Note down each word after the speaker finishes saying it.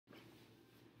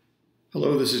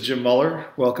Hello, this is Jim Moeller.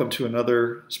 Welcome to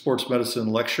another sports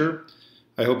medicine lecture.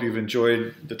 I hope you've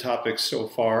enjoyed the topics so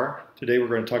far. Today we're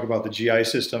going to talk about the GI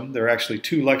system. There are actually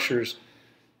two lectures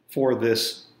for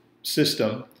this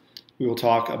system. We will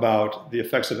talk about the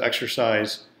effects of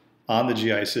exercise on the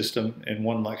GI system in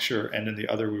one lecture, and in the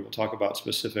other we will talk about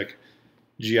specific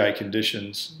GI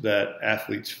conditions that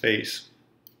athletes face.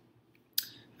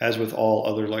 As with all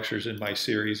other lectures in my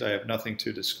series, I have nothing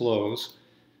to disclose,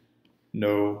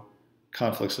 no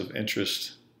conflicts of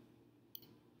interest.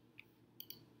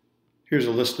 Here's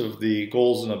a list of the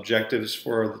goals and objectives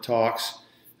for the talks,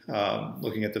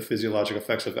 looking at the physiologic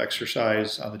effects of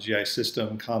exercise on the GI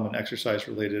system, common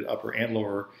exercise-related upper and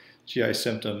lower GI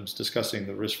symptoms, discussing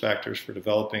the risk factors for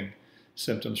developing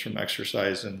symptoms from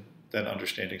exercise, and then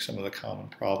understanding some of the common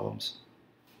problems.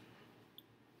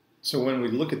 So when we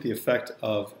look at the effect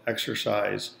of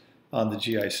exercise on the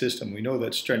GI system, we know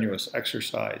that strenuous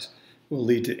exercise will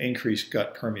lead to increased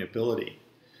gut permeability.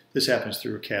 This happens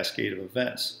through a cascade of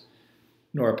events.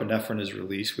 Norepinephrine is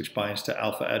released, which binds to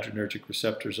alpha-adrenergic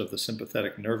receptors of the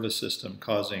sympathetic nervous system,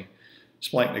 causing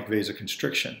splanchnic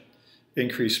vasoconstriction.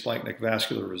 Increased splanchnic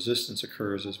vascular resistance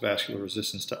occurs as vascular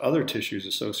resistance to other tissues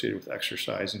associated with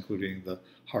exercise, including the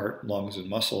heart, lungs, and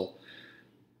muscle,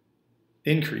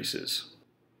 increases.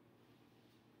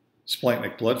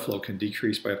 Splanchnic blood flow can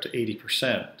decrease by up to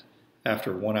 80%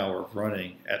 after 1 hour of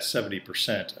running at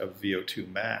 70% of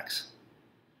VO2 max.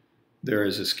 There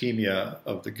is ischemia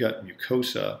of the gut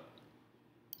mucosa,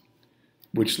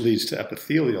 which leads to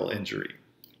epithelial injury.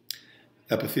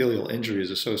 Epithelial injury is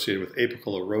associated with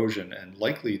apical erosion and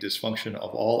likely dysfunction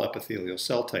of all epithelial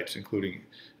cell types, including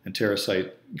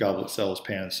enterocyte, goblet cells,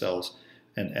 Pann cells,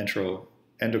 and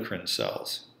endocrine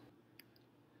cells.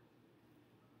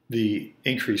 The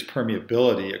increased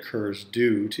permeability occurs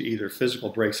due to either physical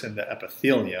breaks in the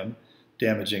epithelium,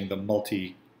 damaging the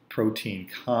multi-protein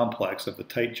complex of the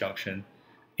tight junction,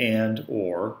 and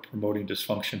or promoting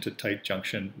dysfunction to tight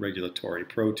junction regulatory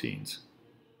proteins.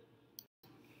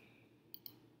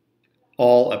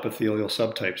 All epithelial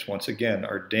subtypes, once again,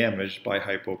 are damaged by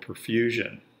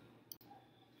hypoperfusion.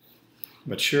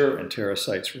 Mature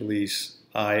enterocytes release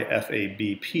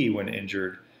IFABP when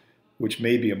injured, which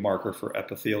may be a marker for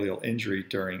epithelial injury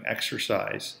during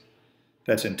exercise.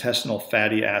 That's intestinal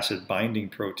fatty acid binding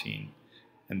protein,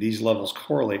 and these levels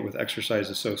correlate with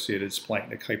exercise-associated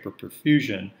splanchnic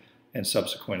hyperperfusion and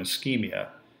subsequent ischemia,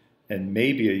 and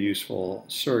may be a useful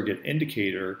surrogate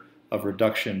indicator of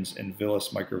reductions in villous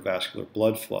microvascular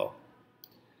blood flow.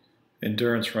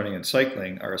 Endurance running and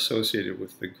cycling are associated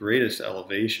with the greatest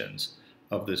elevations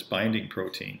of this binding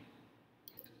protein.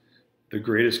 The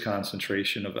greatest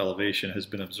concentration of elevation has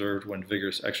been observed when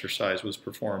vigorous exercise was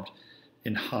performed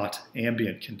in hot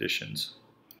ambient conditions.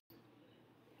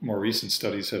 More recent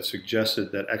studies have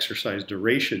suggested that exercise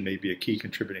duration may be a key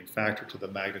contributing factor to the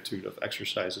magnitude of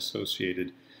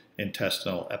exercise-associated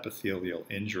intestinal epithelial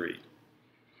injury.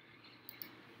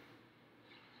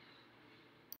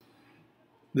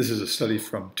 This is a study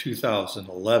from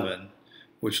 2011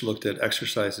 which looked at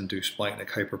exercise-induced splanchnic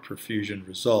hyperperfusion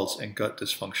results in gut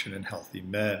dysfunction in healthy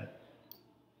men.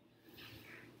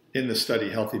 In the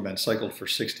study, healthy men cycled for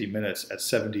 60 minutes at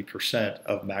 70%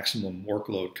 of maximum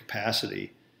workload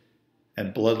capacity,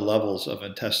 and blood levels of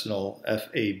intestinal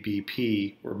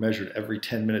FABP were measured every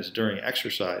 10 minutes during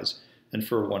exercise and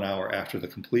for 1 hour after the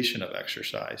completion of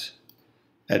exercise.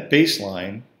 At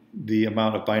baseline, the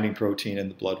amount of binding protein in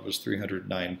the blood was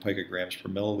 309 picograms per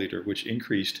milliliter, which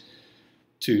increased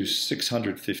to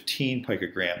 615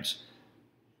 picograms.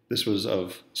 This was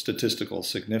of statistical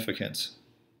significance.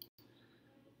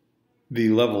 The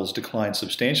levels declined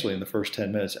substantially in the first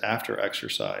 10 minutes after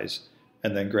exercise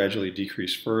and then gradually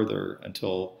decreased further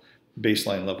until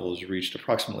baseline levels reached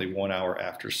approximately 1 hour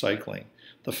after cycling.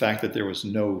 The fact that there was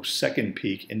no second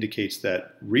peak indicates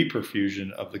that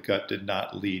reperfusion of the gut did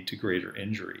not lead to greater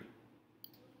injury.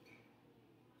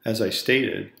 As I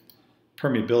stated,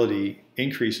 permeability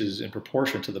increases in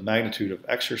proportion to the magnitude of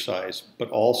exercise, but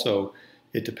also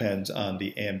it depends on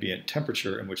the ambient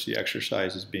temperature in which the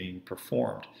exercise is being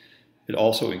performed. It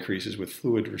also increases with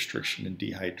fluid restriction and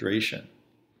dehydration.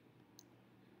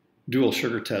 Dual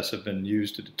sugar tests have been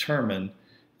used to determine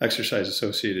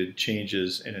exercise-associated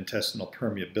changes in intestinal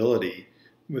permeability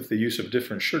with the use of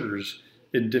different sugars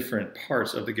in different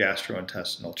parts of the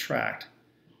gastrointestinal tract.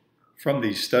 From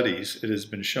these studies, it has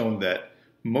been shown that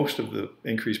most of the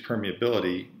increased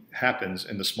permeability happens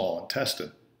in the small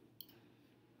intestine.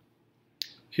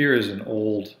 Here is an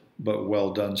old but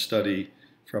well-done study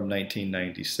from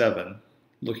 1997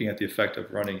 looking at the effect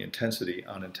of running intensity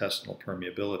on intestinal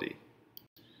permeability.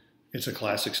 It's a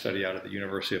classic study out of the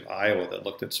University of Iowa that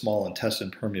looked at small intestine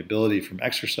permeability from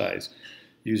exercise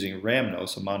using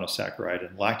rhamnose, a monosaccharide,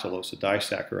 and lactulose, a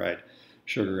disaccharide,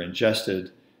 sugar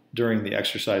ingested during the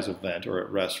exercise event or at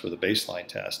rest for the baseline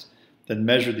test, then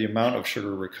measured the amount of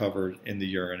sugar recovered in the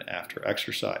urine after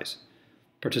exercise.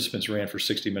 Participants ran for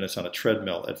 60 minutes on a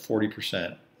treadmill at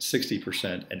 40%,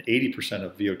 60%, and 80%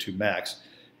 of VO2 max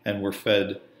and were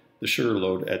fed the sugar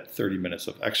load at 30 minutes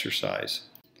of exercise.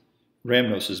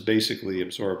 Rhamnose is basically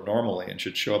absorbed normally and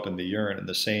should show up in the urine in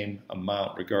the same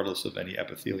amount regardless of any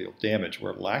epithelial damage,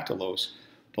 where lactulose,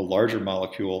 the larger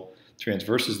molecule,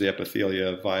 transverses the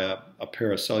epithelia via a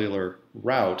paracellular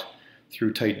route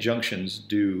through tight junctions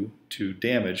due to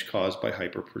damage caused by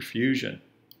hyperperfusion.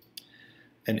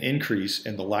 An increase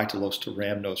in the lactulose to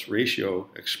rhamnose ratio,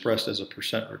 expressed as a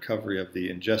percent recovery of the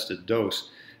ingested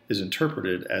dose, is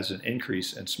interpreted as an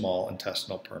increase in small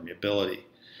intestinal permeability.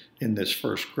 In this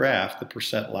first graph, the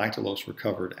percent lactulose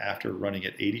recovered after running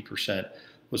at 80%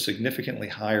 was significantly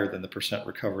higher than the percent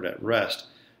recovered at rest,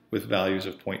 with values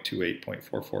of 0.28,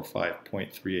 0.445,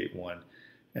 0.381,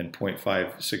 and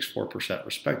 0.564%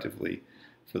 respectively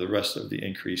for the rest of the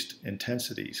increased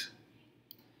intensities.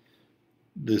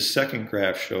 This second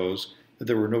graph shows that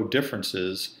there were no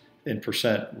differences in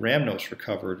percent rhamnose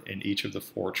recovered in each of the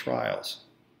 4 trials.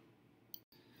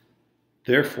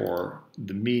 Therefore,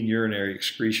 the mean urinary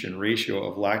excretion ratio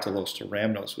of lactulose to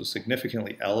rhamnose was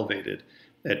significantly elevated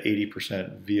at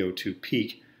 80% VO2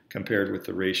 peak compared with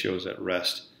the ratios at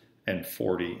rest and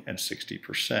 40 and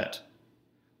 60%.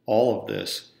 All of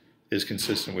this is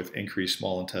consistent with increased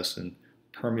small intestine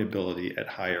permeability at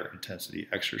higher intensity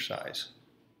exercise.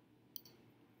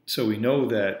 So we know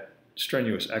that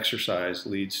strenuous exercise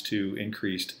leads to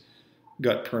increased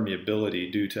gut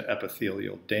permeability due to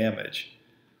epithelial damage.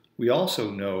 We also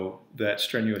know that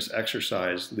strenuous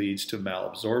exercise leads to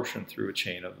malabsorption through a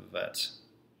chain of events.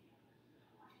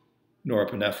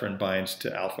 Norepinephrine binds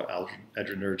to alpha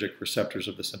adrenergic receptors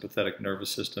of the sympathetic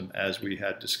nervous system, as we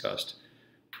had discussed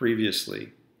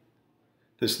previously.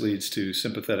 This leads to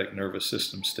sympathetic nervous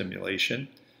system stimulation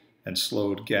and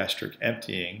slowed gastric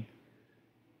emptying,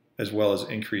 as well as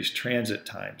increased transit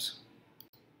times.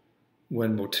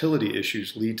 When motility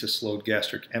issues lead to slowed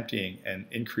gastric emptying and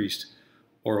increased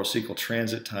orocecal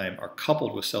transit time are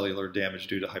coupled with cellular damage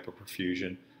due to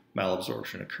hypoperfusion,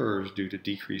 malabsorption occurs due to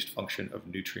decreased function of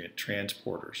nutrient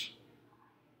transporters.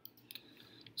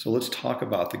 So let's talk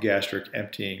about the gastric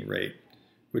emptying rate,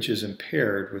 which is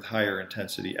impaired with higher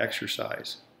intensity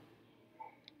exercise.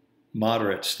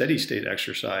 Moderate steady-state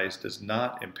exercise does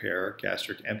not impair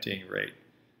gastric emptying rate.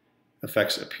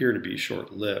 Effects appear to be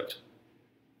short-lived.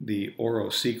 The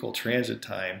orocecal transit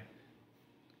time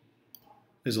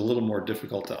is a little more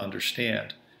difficult to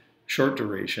understand. Short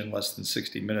duration, less than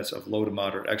 60 minutes of low to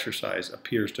moderate exercise,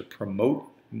 appears to promote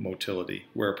motility,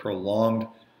 where prolonged,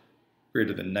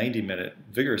 greater than 90-minute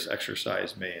vigorous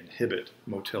exercise may inhibit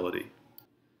motility.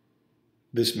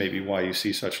 This may be why you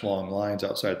see such long lines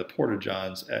outside the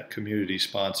porta-johns at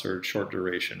community-sponsored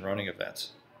short-duration running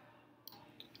events.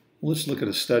 Let's look at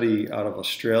a study out of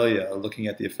Australia looking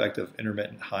at the effect of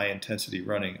intermittent high-intensity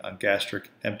running on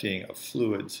gastric emptying of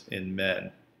fluids in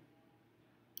men.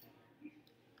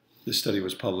 This study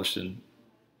was published in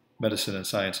Medicine and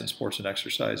Science in Sports and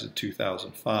Exercise in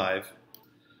 2005,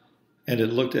 and it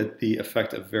looked at the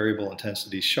effect of variable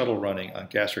intensity shuttle running on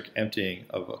gastric emptying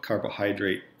of a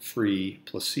carbohydrate-free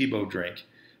placebo drink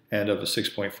and of a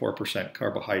 6.4%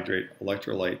 carbohydrate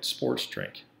electrolyte sports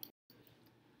drink.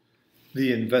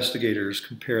 The investigators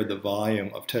compared the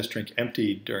volume of test drink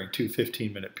emptied during 2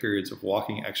 15-minute periods of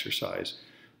walking exercise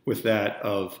with that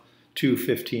of 2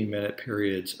 15-minute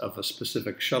periods of a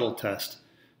specific shuttle test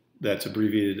that's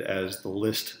abbreviated as the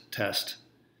LIST test.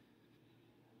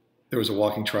 There was a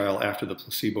walking trial after the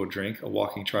placebo drink, a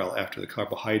walking trial after the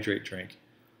carbohydrate drink,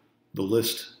 the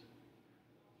LIST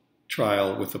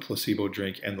trial with the placebo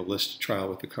drink, and the LIST trial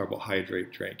with the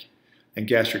carbohydrate drink. And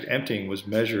gastric emptying was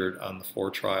measured on the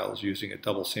 4 trials using a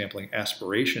double sampling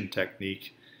aspiration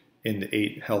technique in the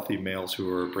 8 healthy males who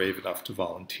were brave enough to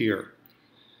volunteer.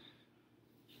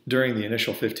 During the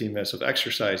initial 15 minutes of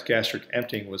exercise, gastric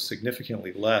emptying was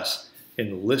significantly less in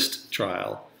the LIST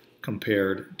trial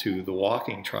compared to the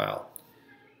walking trial.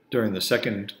 During the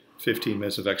second 15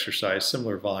 minutes of exercise,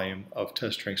 similar volume of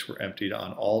test drinks were emptied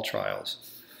on all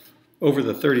trials. Over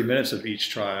the 30 minutes of each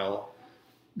trial,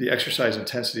 the exercise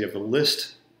intensity of the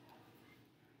LIST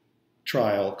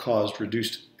trial caused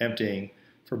reduced emptying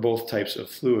for both types of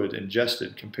fluid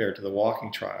ingested compared to the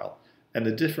walking trial, and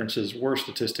the differences were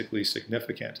statistically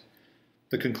significant.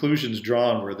 The conclusions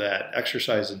drawn were that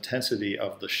exercise intensity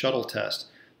of the shuttle test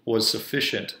was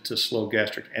sufficient to slow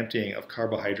gastric emptying of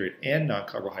carbohydrate and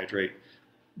non-carbohydrate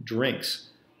drinks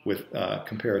with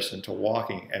comparison to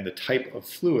walking, and the type of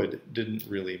fluid didn't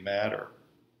really matter.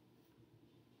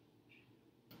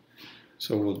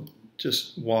 So we'll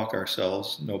just walk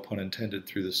ourselves, no pun intended,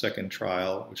 through the second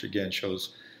trial, which again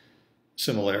shows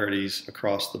similarities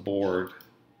across the board,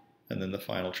 and then the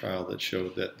final trial that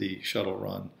showed that the shuttle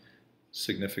run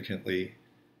significantly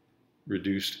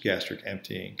reduced gastric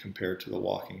emptying compared to the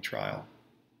walking trial.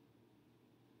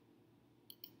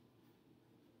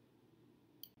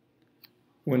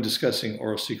 When discussing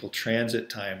oral-cecal transit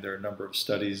time, there are a number of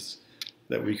studies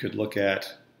that we could look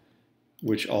at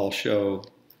which all show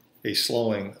a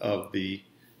slowing of the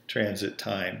transit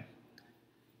time.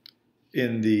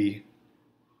 In the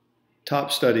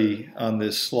top study on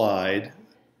this slide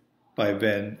by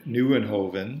Van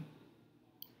Nieuwenhoven,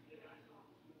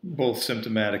 both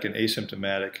symptomatic and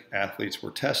asymptomatic athletes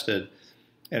were tested,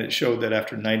 and it showed that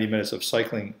after 90 minutes of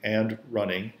cycling and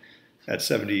running at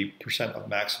 70% of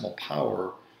maximal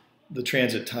power, the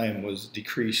transit time was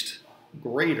decreased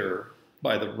greater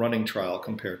by the running trial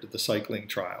compared to the cycling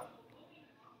trial.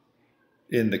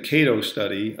 In the Cato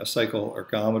study, a cycle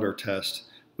ergometer test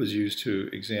was used to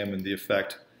examine the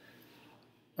effect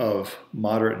of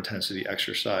moderate intensity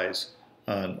exercise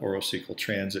on oral-cecal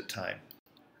transit time.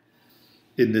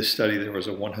 In this study, there was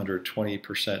a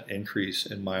 120% increase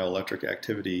in myoelectric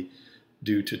activity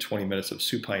due to 20 minutes of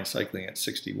supine cycling at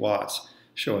 60 watts,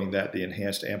 showing that the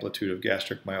enhanced amplitude of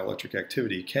gastric myoelectric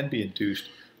activity can be induced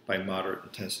by moderate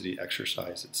intensity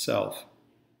exercise itself.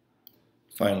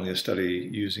 Finally, a study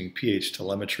using pH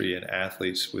telemetry in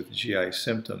athletes with GI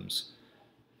symptoms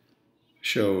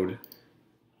showed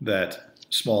that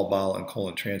small bowel and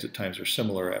colon transit times are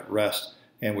similar at rest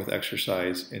and with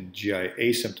exercise in GI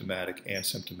asymptomatic and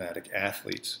symptomatic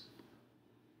athletes.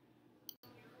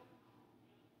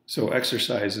 So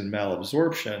exercise and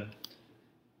malabsorption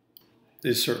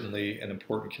is certainly an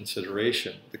important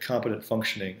consideration. The competent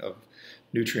functioning of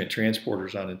nutrient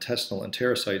transporters on intestinal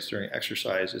enterocytes during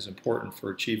exercise is important for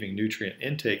achieving nutrient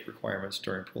intake requirements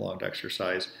during prolonged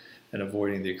exercise and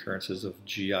avoiding the occurrences of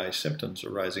GI symptoms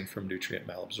arising from nutrient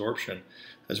malabsorption,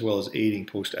 as well as aiding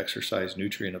post-exercise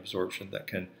nutrient absorption that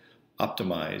can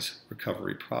optimize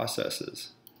recovery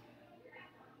processes.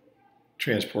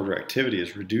 Transporter activity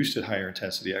is reduced at higher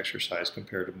intensity exercise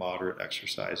compared to moderate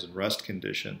exercise and rest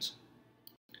conditions.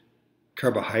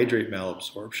 Carbohydrate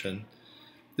malabsorption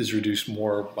is reduced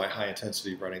more by high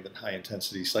intensity running than high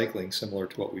intensity cycling, similar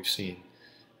to what we've seen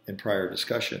in prior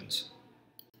discussions.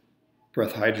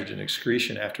 Breath hydrogen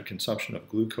excretion after consumption of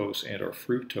glucose and or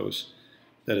fructose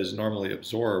that is normally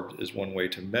absorbed is one way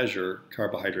to measure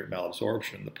carbohydrate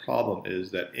malabsorption. The problem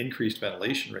is that increased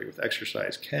ventilation rate with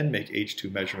exercise can make H2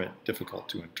 measurement difficult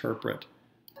to interpret.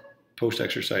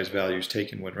 Post-exercise values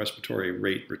taken when respiratory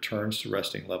rate returns to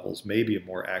resting levels may be a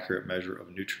more accurate measure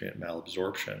of nutrient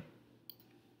malabsorption.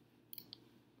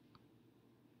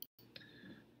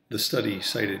 The study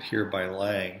cited here by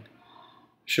Lang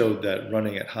showed that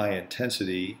running at high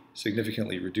intensity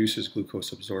significantly reduces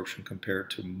glucose absorption compared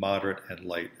to moderate and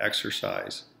light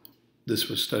exercise. This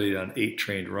was studied on 8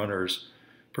 trained runners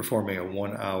performing a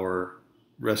 1-hour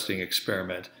resting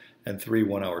experiment and 3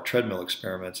 1-hour treadmill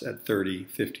experiments at 30,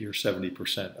 50, or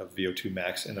 70% of VO2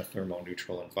 max in a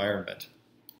thermoneutral environment.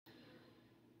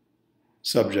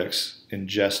 Subjects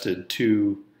ingested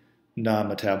 2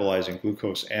 non-metabolizing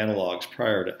glucose analogs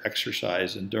prior to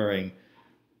exercise, and during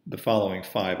the following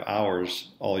 5 hours,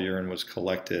 all urine was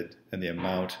collected and the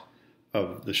amount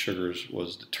of the sugars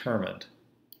was determined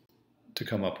to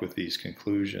come up with these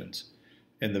conclusions.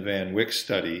 In the Van Wyck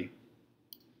study,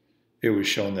 it was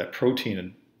shown that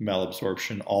protein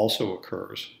malabsorption also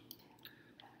occurs.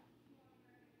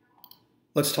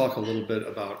 Let's talk a little bit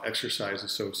about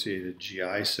exercise-associated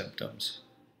GI symptoms.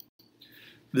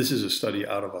 This is a study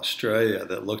out of Australia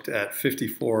that looked at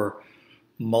 54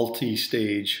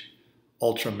 multi-stage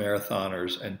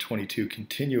ultramarathoners and 22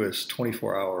 continuous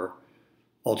 24-hour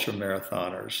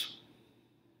ultramarathoners.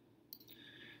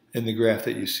 In the graph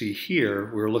that you see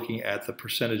here, we're looking at the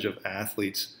percentage of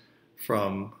athletes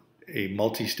from a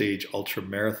multi-stage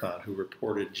ultramarathon who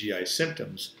reported GI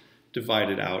symptoms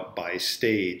divided out by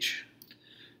stage.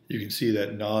 You can see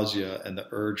that nausea and the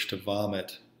urge to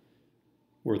vomit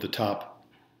were the top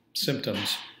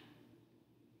symptoms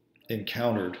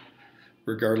encountered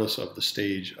regardless of the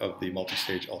stage of the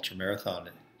multi-stage ultramarathon.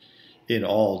 In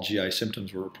all, GI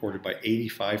symptoms were reported by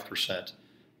 85%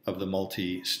 of the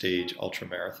multi-stage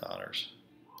ultramarathoners.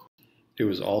 It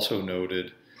was also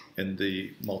noted in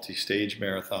the multi-stage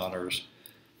marathoners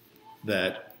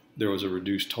that there was a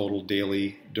reduced total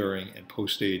daily, during, and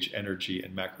post-stage energy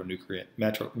and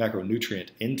macronutrient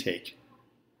intake.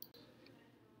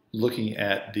 Looking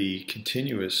at the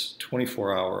continuous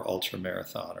 24-hour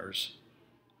ultramarathoners,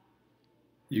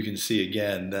 you can see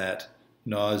again that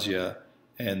nausea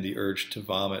and the urge to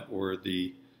vomit were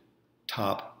the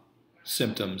top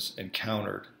symptoms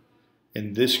encountered.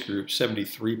 In this group,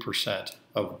 73%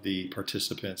 of the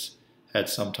participants had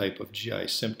some type of GI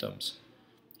symptoms.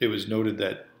 It was noted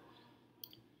that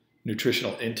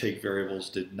nutritional intake variables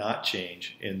did not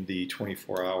change in the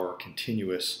 24-hour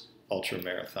continuous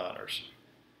ultramarathoners.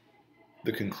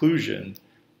 The conclusion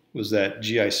was that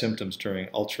GI symptoms during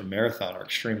ultramarathon are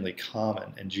extremely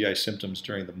common, and GI symptoms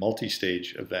during the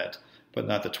multi-stage event, but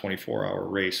not the 24-hour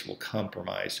race, will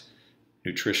compromise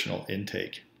nutritional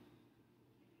intake.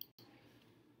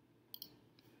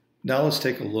 Now let's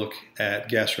take a look at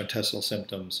gastrointestinal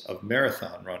symptoms of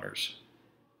marathon runners.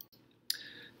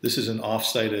 This is an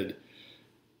off-cited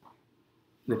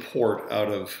report out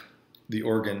of the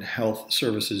Oregon Health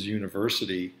Services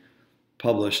University,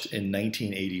 published in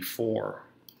 1984.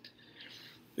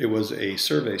 It was a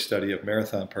survey study of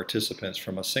marathon participants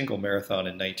from a single marathon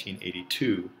in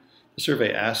 1982. The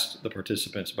survey asked the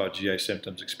participants about GI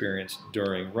symptoms experienced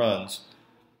during runs,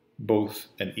 both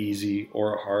an easy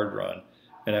or a hard run,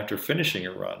 and after finishing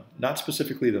a run, not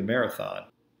specifically the marathon.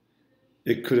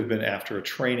 It could have been after a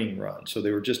training run, so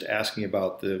they were just asking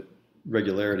about the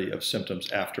regularity of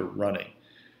symptoms after running.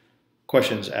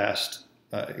 Questions asked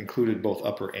included both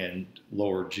upper and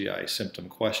lower GI symptom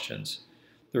questions.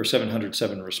 There were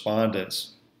 707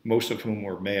 respondents, most of whom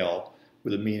were male,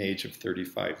 with a mean age of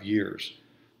 35 years.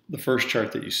 The first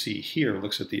chart that you see here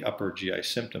looks at the upper GI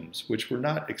symptoms, which were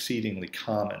not exceedingly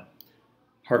common.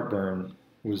 Heartburn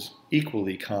was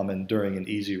equally common during an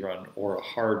easy run or a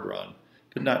hard run,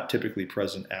 but not typically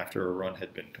present after a run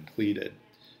had been completed.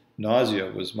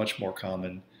 Nausea was much more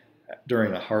common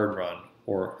during a hard run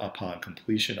or upon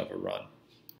completion of a run.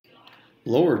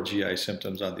 Lower GI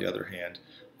symptoms, on the other hand,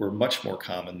 were much more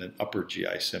common than upper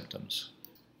GI symptoms.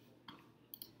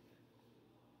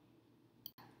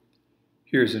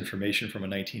 Here's information from a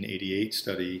 1988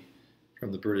 study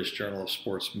from the British Journal of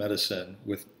Sports Medicine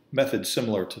with methods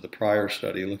similar to the prior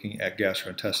study looking at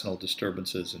gastrointestinal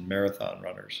disturbances in marathon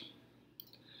runners.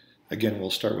 Again,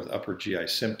 we'll start with upper GI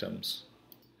symptoms,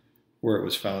 where it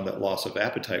was found that loss of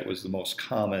appetite was the most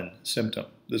common symptom.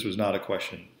 This was not a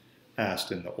question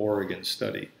asked in the Oregon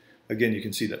study. Again, you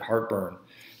can see that heartburn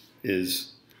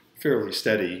is fairly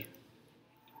steady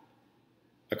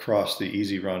across the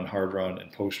easy run, hard run,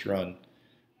 and post-run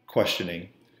questioning,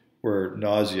 where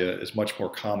nausea is much more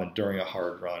common during a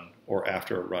hard run or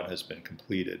after a run has been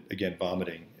completed. Again,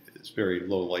 vomiting is very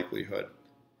low likelihood.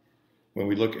 When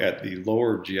we look at the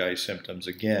lower GI symptoms,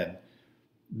 again,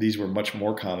 these were much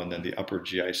more common than the upper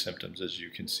GI symptoms, as you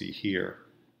can see here.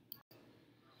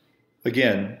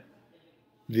 Again,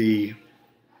 the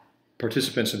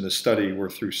participants in the study were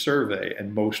through survey,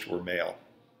 and most were male.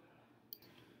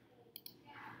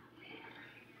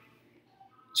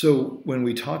 So when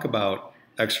we talk about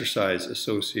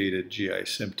exercise-associated GI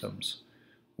symptoms,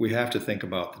 we have to think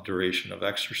about the duration of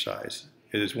exercise.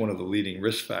 It is one of the leading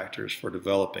risk factors for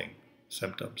developing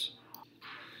symptoms.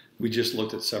 We just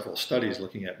looked at several studies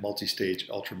looking at multi-stage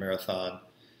ultramarathon,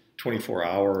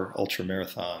 24-hour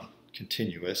ultramarathon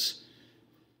continuous,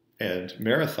 and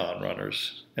marathon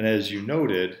runners. And as you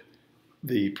noted,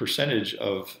 the percentage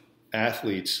of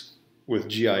athletes with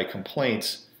GI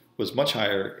complaints was much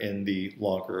higher in the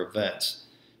longer events.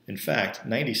 In fact,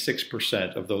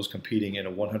 96% of those competing in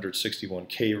a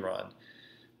 161K run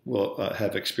will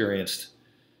have experienced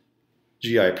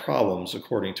GI problems,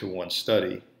 according to one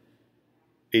study.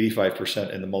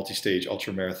 85% in the multi-stage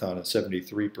ultramarathon and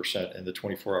 73% in the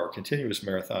 24-hour continuous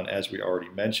marathon, as we already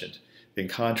mentioned, in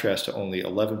contrast to only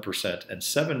 11% and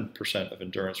 7% of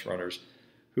endurance runners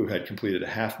who had completed a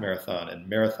half marathon and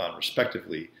marathon,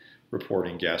 respectively,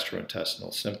 reporting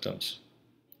gastrointestinal symptoms.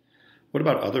 What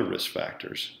about other risk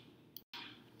factors?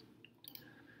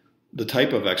 The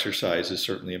type of exercise is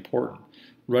certainly important.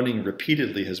 Running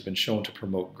repeatedly has been shown to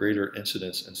promote greater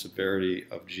incidence and severity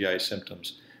of GI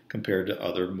symptoms compared to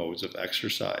other modes of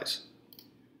exercise.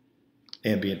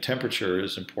 Ambient temperature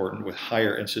is important, with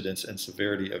higher incidence and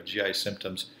severity of GI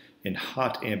symptoms in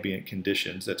hot ambient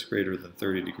conditions that's greater than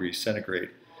 30 degrees centigrade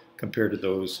compared to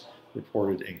those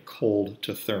reported in cold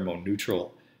to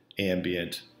thermoneutral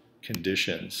ambient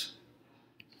conditions.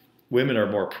 Women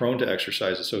are more prone to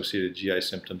exercise-associated GI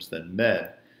symptoms than men,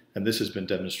 and this has been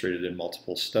demonstrated in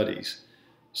multiple studies.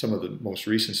 Some of the most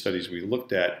recent studies we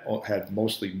looked at had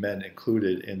mostly men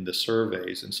included in the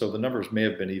surveys, and so the numbers may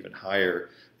have been even higher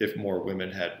if more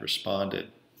women had responded.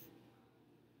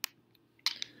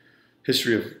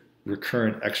 History of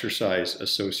recurrent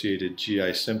exercise-associated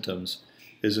GI symptoms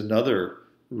is another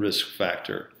risk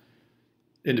factor.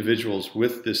 Individuals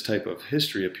with this type of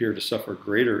history appear to suffer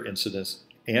greater incidence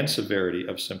and severity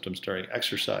of symptoms during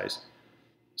exercise,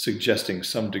 suggesting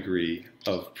some degree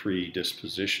of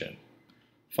predisposition.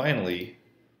 Finally,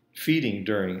 feeding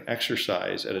during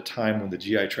exercise at a time when the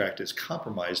GI tract is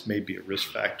compromised may be a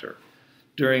risk factor.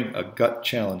 During a gut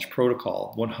challenge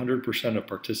protocol, 100% of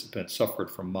participants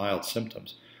suffered from mild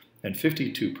symptoms, and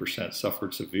 52%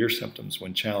 suffered severe symptoms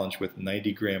when challenged with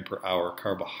 90 gram per hour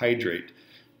carbohydrate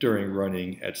during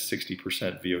running at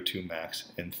 60% VO2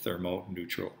 max in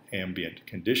thermoneutral ambient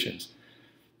conditions,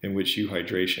 in which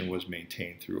euhydration was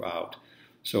maintained throughout.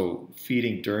 So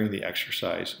feeding during the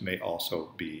exercise may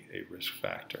also be a risk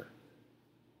factor.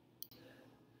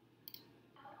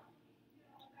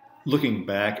 Looking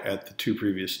back at the two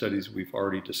previous studies we've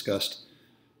already discussed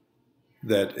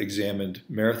that examined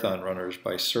marathon runners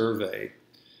by survey,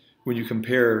 when you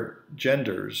compare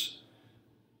genders,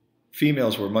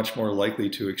 females were much more likely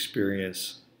to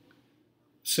experience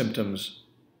symptoms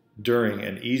during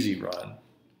an easy run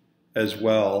as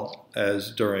well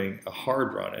as during a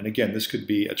hard run. And again, this could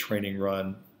be a training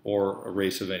run or a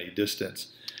race of any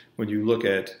distance. When you look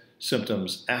at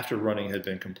symptoms after running had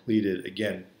been completed,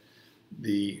 again,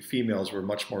 the females were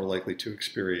much more likely to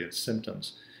experience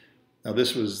symptoms. Now,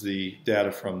 this was the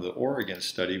data from the Oregon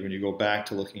study. When you go back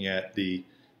to looking at the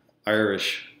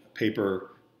Irish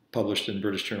paper published in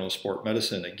British Journal of Sport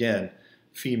Medicine, again,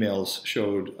 females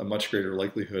showed a much greater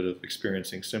likelihood of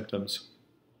experiencing symptoms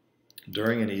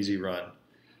during an easy run,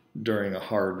 during a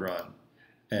hard run,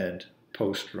 and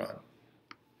post-run.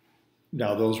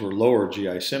 Now, those were lower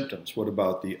GI symptoms. What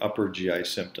about the upper GI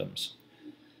symptoms?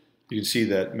 You can see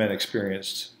that men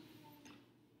experienced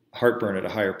heartburn at a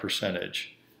higher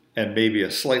percentage and maybe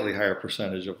a slightly higher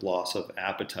percentage of loss of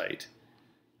appetite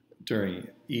during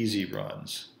easy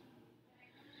runs.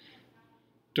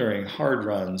 During hard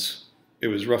runs, it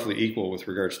was roughly equal with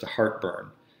regards to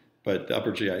heartburn, but the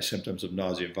upper GI symptoms of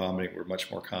nausea and vomiting were much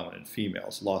more common in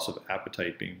females, loss of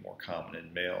appetite being more common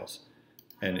in males.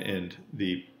 And in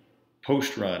the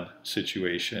post-run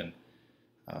situation,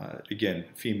 again,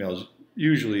 females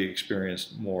usually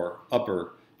experienced more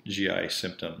upper GI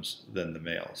symptoms than the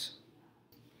males.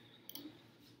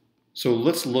 So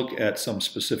let's look at some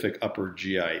specific upper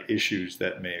GI issues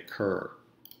that may occur.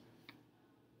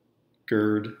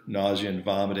 GERD, nausea and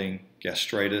vomiting,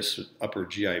 gastritis, upper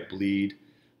GI bleed,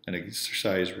 and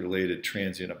exercise-related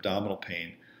transient abdominal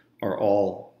pain are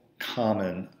all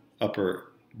common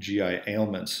upper GI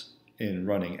ailments in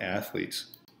running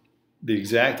athletes. The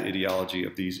exact etiology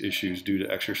of these issues due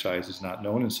to exercise is not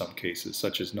known in some cases,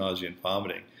 such as nausea and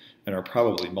vomiting, and are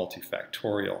probably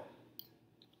multifactorial.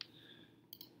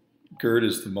 GERD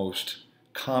is the most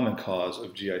common cause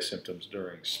of GI symptoms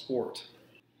during sport.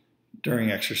 During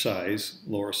exercise,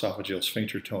 lower esophageal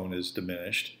sphincter tone is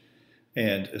diminished,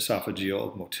 and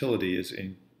esophageal motility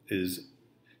is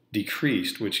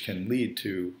decreased, which can lead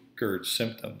to GERD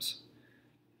symptoms.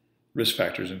 Risk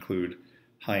factors include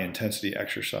high-intensity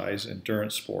exercise,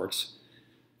 endurance sports,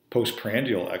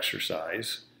 postprandial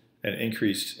exercise, and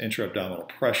increased intra-abdominal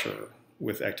pressure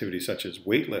with activities such as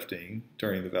weightlifting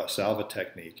during the Valsalva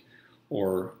technique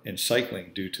or in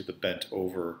cycling due to the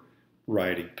bent-over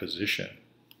riding position.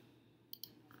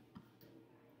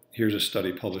 Here's a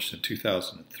study published in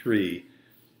 2003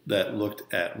 that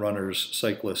looked at runners,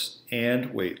 cyclists,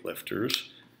 and weightlifters,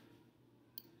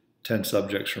 10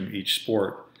 subjects from each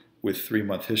sport with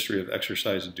 3-month history of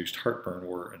exercise-induced heartburn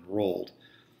were enrolled.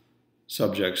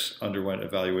 Subjects underwent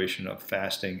evaluation of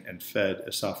fasting and fed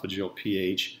esophageal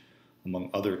pH,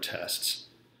 among other tests.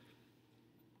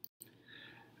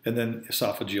 And then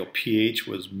esophageal pH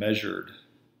was measured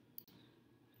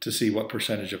to see what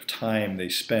percentage of time they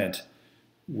spent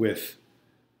with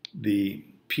the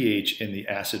pH in the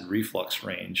acid reflux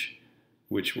range,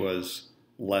 which was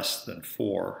less than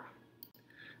 4.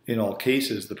 In all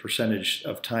cases, the percentage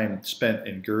of time spent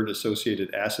in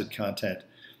GERD-associated acid content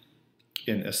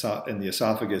in the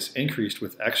esophagus increased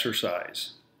with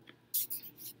exercise.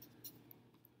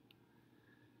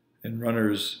 In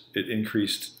runners, it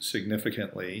increased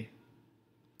significantly.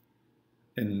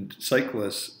 In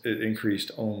cyclists, it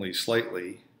increased only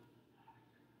slightly.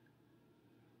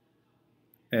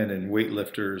 And in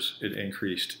weightlifters, it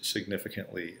increased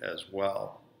significantly as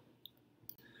well.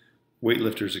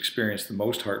 Weightlifters experienced the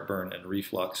most heartburn and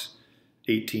reflux,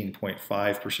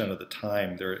 18.5% of the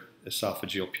time their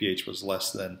esophageal pH was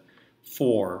less than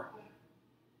 4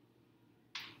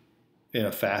 in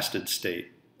a fasted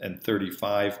state, and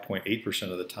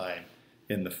 35.8% of the time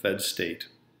in the fed state.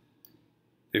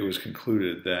 It was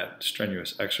concluded that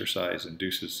strenuous exercise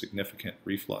induces significant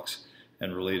reflux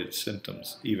and related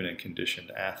symptoms, even in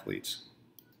conditioned athletes.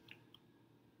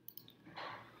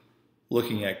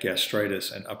 Looking at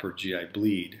gastritis and upper GI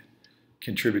bleed,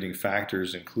 contributing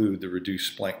factors include the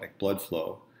reduced splanchnic blood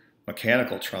flow,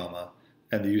 mechanical trauma,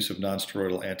 and the use of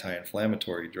nonsteroidal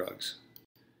anti-inflammatory drugs.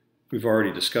 We've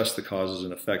already discussed the causes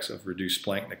and effects of reduced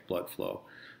splanchnic blood flow.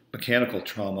 Mechanical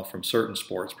trauma from certain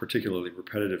sports, particularly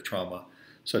repetitive trauma,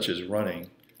 such as running,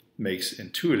 makes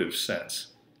intuitive sense.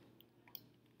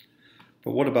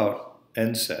 But what about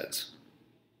NSAIDs?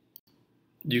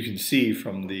 You can see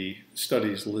from the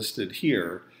studies listed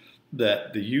here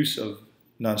that the use of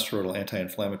nonsteroidal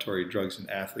anti-inflammatory drugs in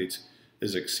athletes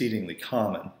is exceedingly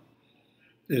common.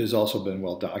 It has also been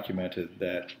well documented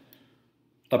that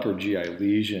upper GI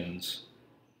lesions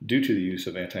due to the use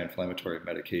of anti-inflammatory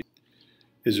medication.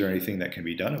 Is there anything that can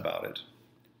be done about it?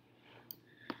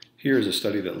 Here is a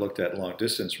study that looked at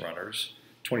long-distance runners,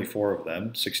 24 of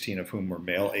them, 16 of whom were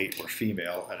male, 8 were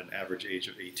female at an average age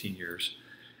of 18 years,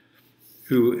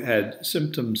 who had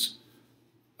symptoms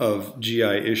of GI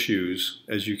issues,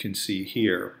 as you can see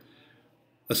here.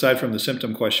 Aside from the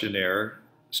symptom questionnaire,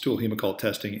 stool hemoccult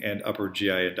testing and upper GI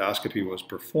endoscopy was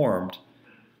performed,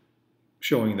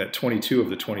 showing that 22 of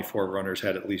the 24 runners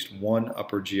had at least one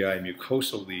upper GI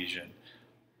mucosal lesion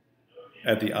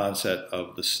at the onset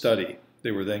of the study. They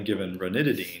were then given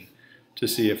ranitidine to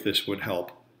see if this would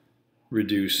help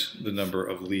reduce the number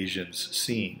of lesions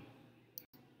seen.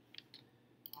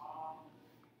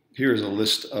 Here's a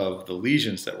list of the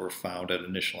lesions that were found at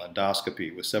initial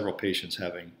endoscopy, with several patients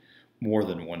having more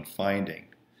than one finding.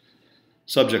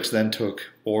 Subjects then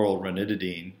took oral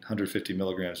ranitidine, 150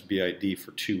 milligrams BID,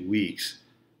 for 2 weeks,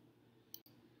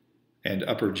 and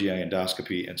upper GI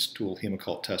endoscopy and stool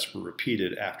hemoccult tests were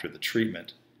repeated after the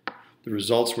treatment. The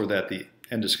results were that the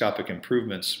endoscopic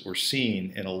improvements were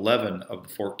seen in 11 of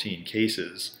the 14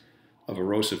 cases of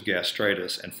erosive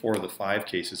gastritis and 4 of the 5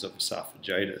 cases of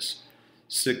esophagitis.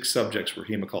 6 subjects were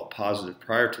hemoccult positive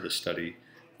prior to the study,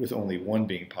 with only 1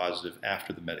 being positive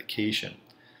after the medication.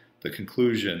 The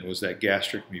conclusion was that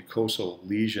gastric mucosal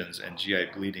lesions and GI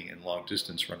bleeding in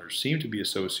long-distance runners seem to be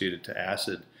associated to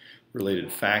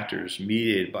acid-related factors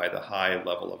mediated by the high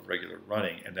level of regular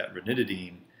running, and that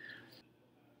ranitidine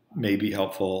may be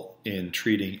helpful in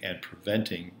treating and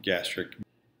preventing gastric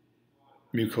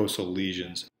mucosal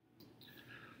lesions.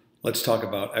 Let's talk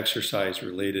about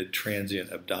exercise-related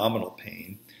transient abdominal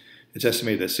pain. It's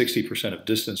estimated that 60% of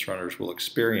distance runners will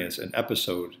experience an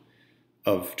episode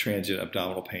of transient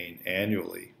abdominal pain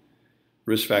annually.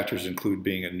 Risk factors include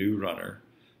being a new runner,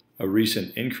 a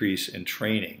recent increase in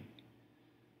training,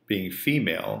 being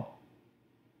female,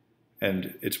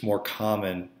 and it's more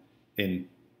common in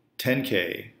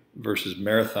 10K versus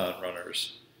marathon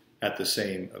runners at the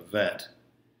same event.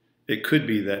 It could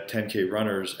be that 10K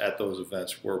runners at those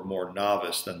events were more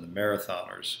novice than the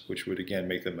marathoners, which would again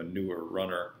make them a newer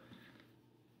runner.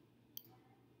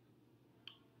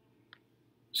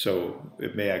 So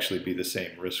it may actually be the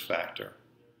same risk factor.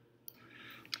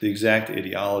 The exact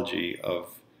etiology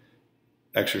of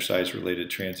exercise-related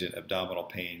transient abdominal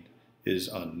pain is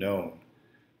unknown.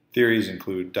 Theories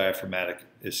include diaphragmatic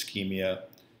ischemia,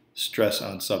 stress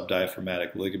on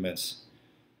subdiaphragmatic ligaments,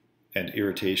 and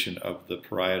irritation of the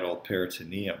parietal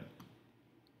peritoneum.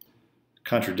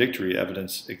 Contradictory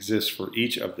evidence exists for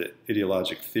each of the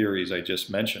etiologic theories I just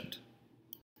mentioned.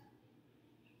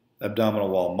 Abdominal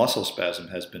wall muscle spasm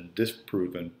has been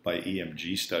disproven by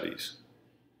EMG studies.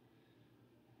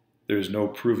 There is no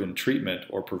proven treatment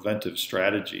or preventive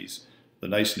strategies. The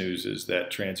nice news is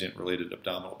that transient-related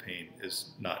abdominal pain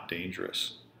is not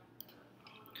dangerous.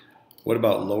 What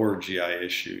about lower GI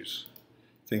issues?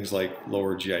 Things like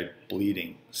lower GI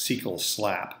bleeding, cecal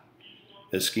slap,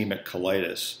 ischemic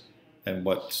colitis, and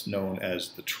what's known as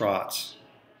the trots.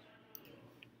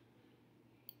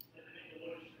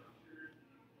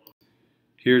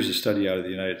 Here's a study out of the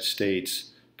United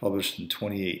States published in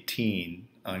 2018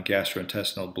 on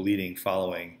gastrointestinal bleeding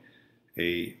following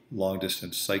a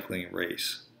long-distance cycling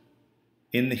race.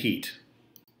 In the heat,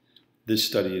 this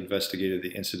study investigated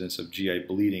the incidence of GI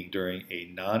bleeding during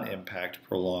a non-impact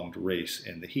prolonged race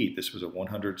in the heat. This was a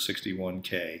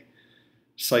 161K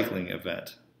cycling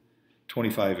event.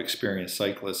 25 experienced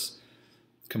cyclists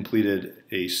completed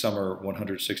a summer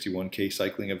 161K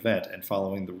cycling event, and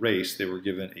following the race, they were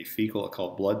given a fecal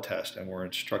occult blood test and were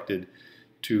instructed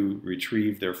to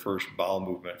retrieve their first bowel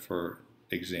movement for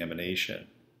examination.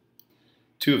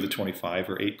 2 of the 25,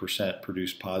 or 8%,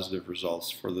 produced positive results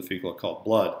for the fecal occult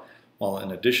blood, while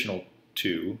an additional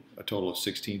 2, a total of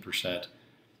 16%,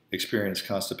 experienced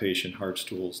constipation, hard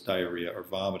stools, diarrhea, or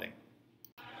vomiting.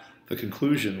 The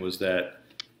conclusion was that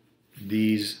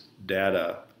these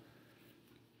data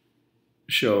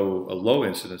show a low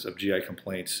incidence of GI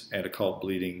complaints and occult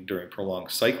bleeding during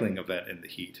prolonged cycling event in the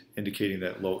heat, indicating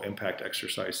that low impact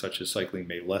exercise such as cycling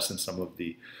may lessen some of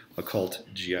the occult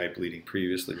GI bleeding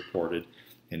previously reported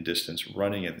in distance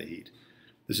running in the heat.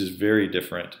 This is very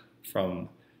different from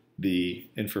the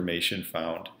information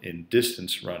found in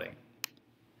distance running,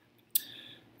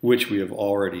 which we have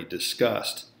already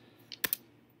discussed.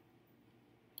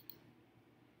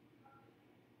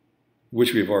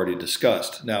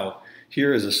 Now,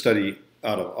 here is a study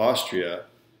out of Austria.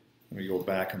 Let me go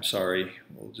back, I'm sorry.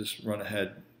 We'll just run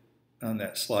ahead on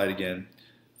that slide again.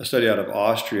 A study out of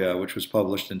Austria, which was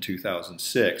published in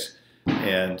 2006.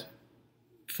 And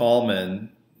Thalmann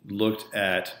looked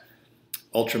at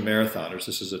ultramarathoners.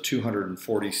 This is a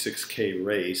 246K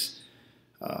race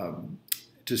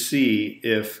to see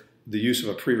if the use of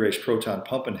a pre-race proton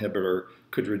pump inhibitor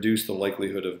could reduce the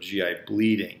likelihood of GI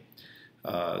bleeding.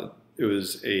 It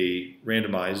was a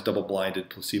randomized, double-blinded,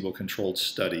 placebo-controlled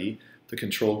study. The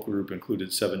control group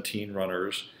included 17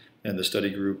 runners, and the study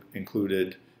group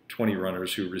included 20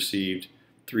 runners who received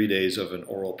 3 days of an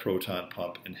oral proton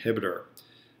pump inhibitor.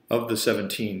 Of the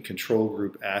 17 control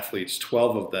group athletes,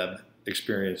 12 of them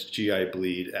experienced GI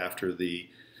bleed after the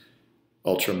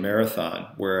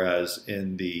ultramarathon, whereas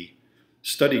in the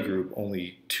study group,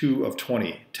 only 2 of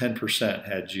 20, 10%,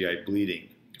 had GI bleeding,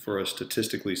 for a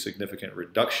statistically significant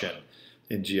reduction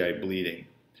in GI bleeding.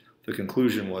 The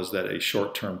conclusion was that a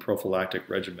short-term prophylactic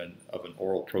regimen of an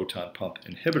oral proton pump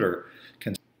inhibitor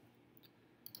can.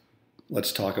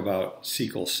 Let's talk about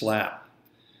cecal slap.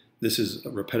 This is a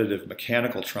repetitive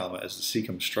mechanical trauma as the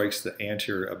cecum strikes the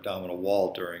anterior abdominal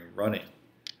wall during running.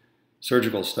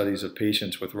 Surgical studies of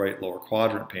patients with right lower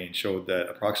quadrant pain showed that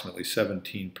approximately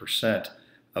 17%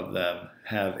 of them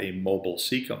have a mobile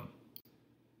cecum.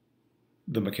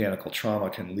 The mechanical trauma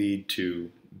can lead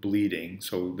to bleeding,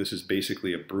 so this is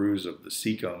basically a bruise of the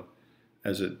cecum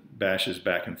as it bashes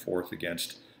back and forth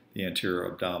against the anterior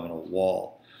abdominal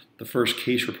wall. The first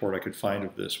case report I could find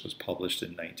of this was published in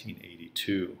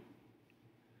 1982.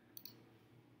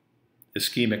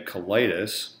 Ischemic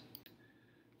colitis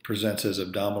presents as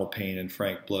abdominal pain and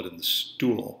frank blood in the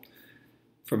stool.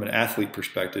 From an athlete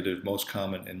perspective, it is most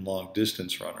common in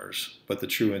long-distance runners, but the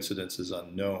true incidence is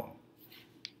unknown.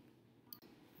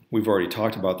 We've already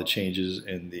talked about the changes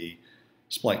in the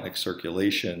splanchnic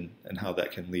circulation and how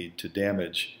that can lead to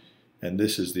damage, and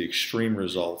this is the extreme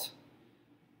result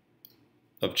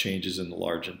of changes in the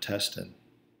large intestine.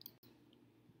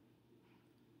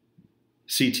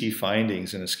 CT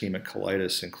findings in ischemic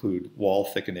colitis include wall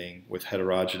thickening with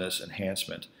heterogeneous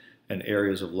enhancement and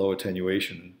areas of low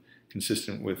attenuation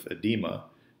consistent with edema,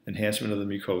 enhancement of the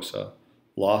mucosa,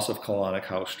 loss of colonic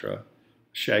haustra,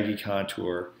 shaggy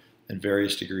contour, and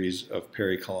various degrees of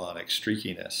pericolonic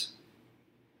streakiness.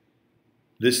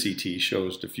 This CT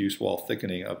shows diffuse wall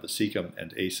thickening of the cecum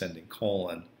and ascending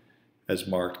colon as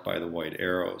marked by the white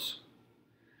arrows.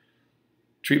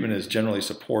 Treatment is generally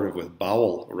supportive with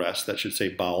bowel arrest. That should say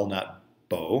bowel, not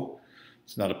bow.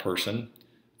 It's not a person.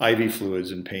 IV fluids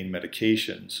and pain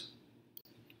medications.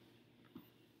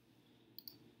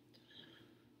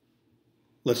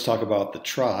 Let's talk about the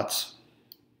trots.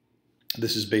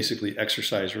 This is basically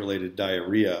exercise-related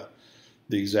diarrhea,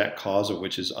 the exact cause of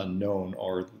which is unknown,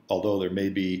 or although there may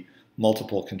be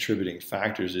multiple contributing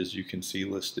factors, as you can see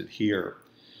listed here.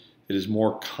 It is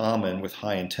more common with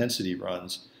high-intensity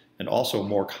runs and also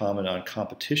more common on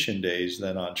competition days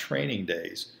than on training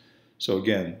days. So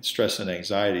again, stress and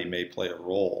anxiety may play a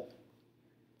role.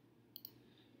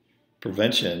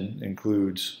 Prevention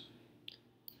includes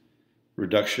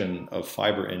reduction of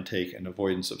fiber intake and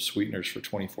avoidance of sweeteners for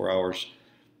 24 hours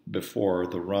before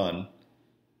the run.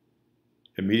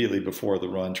 Immediately before the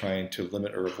run, trying to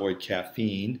limit or avoid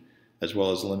caffeine, as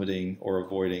well as limiting or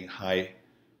avoiding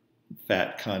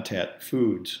high-fat content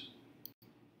foods.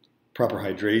 Proper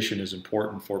hydration is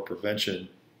important for prevention.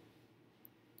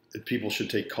 People should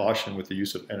take caution with the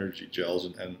use of energy gels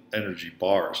and energy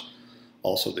bars.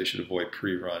 Also, they should avoid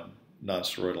pre-run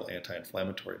non-steroidal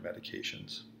anti-inflammatory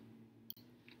medications.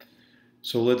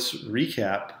 So let's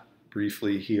recap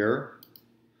briefly here.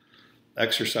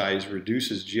 Exercise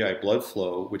reduces GI blood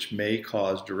flow, which may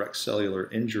cause direct cellular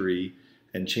injury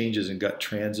and changes in gut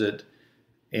transit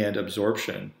and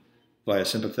absorption via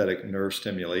sympathetic nerve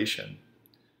stimulation.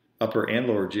 Upper and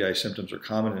lower GI symptoms are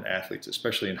common in athletes,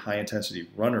 especially in high-intensity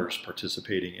runners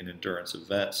participating in endurance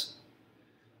events.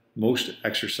 Most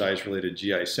exercise-related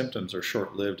GI symptoms are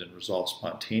short-lived and resolve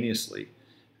spontaneously,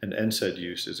 and NSAID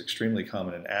use is extremely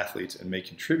common in athletes and may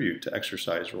contribute to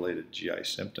exercise-related GI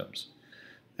symptoms.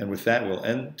 And with that, we'll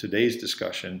end today's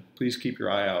discussion. Please keep your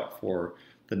eye out for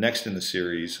the next in the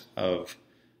series of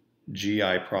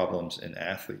GI problems in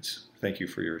athletes. Thank you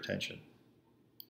for your attention.